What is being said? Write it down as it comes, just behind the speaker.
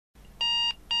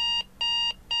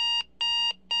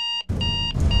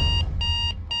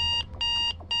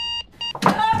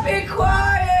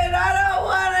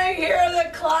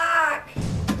o'clock.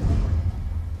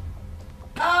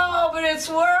 Oh, but it's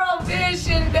World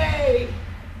Vision Day.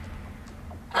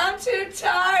 I'm too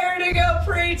tired to go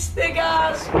preach the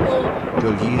gospel.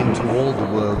 Go ye into all the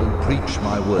world and preach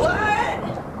my word. What?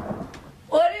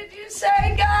 What did you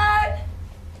say, God?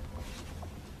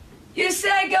 You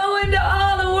said go into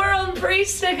all the world and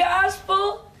preach the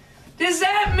gospel? Does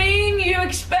that mean you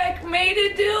expect me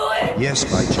to do it? Yes,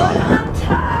 my But child. I'm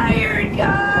tired,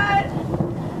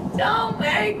 God. Don't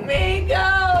make me go.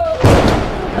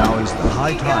 Now is the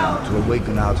high time to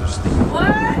awaken out of sleep.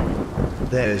 What?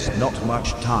 There's not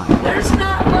much time. There's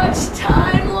not much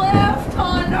time left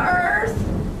on earth.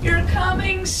 You're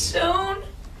coming soon.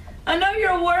 I know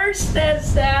your word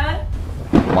says that.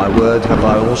 My word have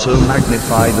I also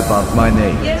magnified above my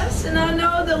name. Yes, and I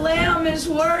know the Lamb is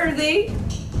worthy.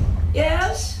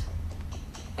 Yes.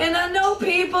 And I know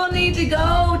people need to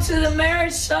go to the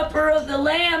marriage supper of the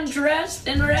Lamb dressed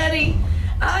and ready.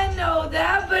 I know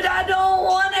that, but I don't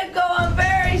want to go. I'm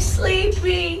very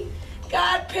sleepy.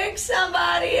 God, pick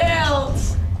somebody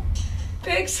else.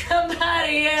 Pick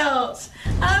somebody else.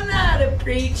 I'm not a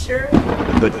preacher.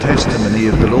 The testimony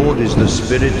of the Lord is the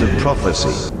spirit of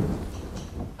prophecy.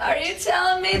 Are you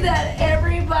telling me that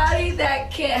everybody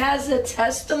that has a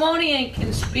testimony and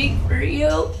can speak for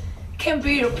you can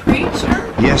be a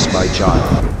preacher? Yes, my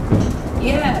child.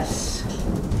 Yes.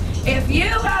 If you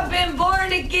have been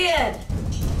born again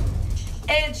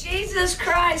and Jesus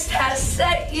Christ has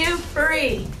set you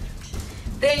free,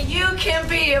 then you can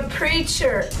be a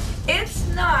preacher. It's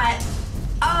not,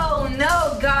 oh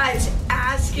no, God's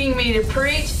asking me to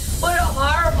preach. What a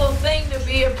horrible thing to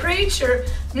be a preacher.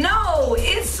 No,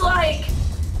 it's like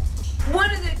one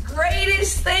of the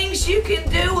greatest things you can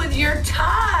do with your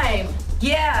time.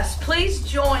 Yes, please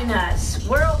join us.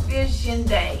 World Vision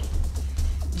Day,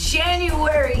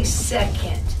 January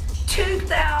 2nd,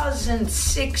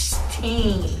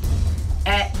 2016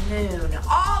 at noon.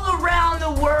 All around the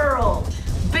world,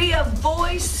 be a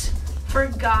voice for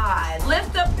God.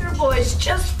 Lift up your voice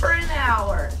just for an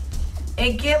hour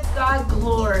and give God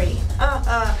glory.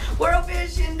 World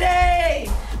Vision Day,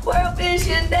 World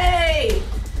Vision Day,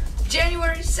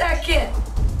 January 2nd,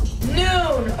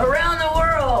 noon around the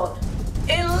world.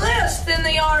 Enlist in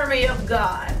the army of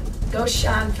God. Go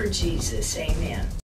shine for Jesus. Amen.